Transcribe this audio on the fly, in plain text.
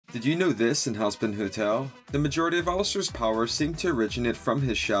Did you know this in Hazbin Hotel? The majority of Alastor's powers seem to originate from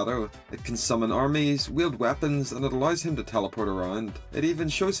his shadow. It can summon armies, wield weapons, and it allows him to teleport around. It even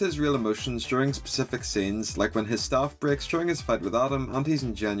shows his real emotions during specific scenes, like when his staff breaks during his fight with Adam and he's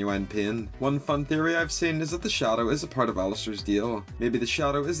in genuine pain. One fun theory I've seen is that the shadow is a part of Alastor's deal. Maybe the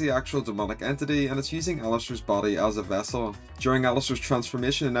shadow is the actual demonic entity and it's using Alastor's body as a vessel. During Alastor's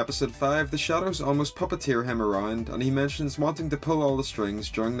transformation in episode 5, the shadows almost puppeteer him around, and he mentions wanting to pull all the strings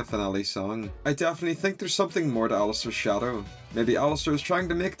during the finale song. I definitely think there's something more to Alastor's shadow. Maybe Alastor is trying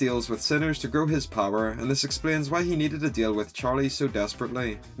to make deals with sinners to grow his power, and this explains why he needed to deal with Charlie so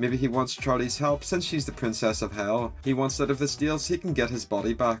desperately. Maybe he wants Charlie's help since she's the princess of hell. He wants out of this deal so he can get his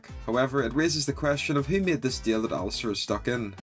body back. However, it raises the question of who made this deal that Alastor is stuck in.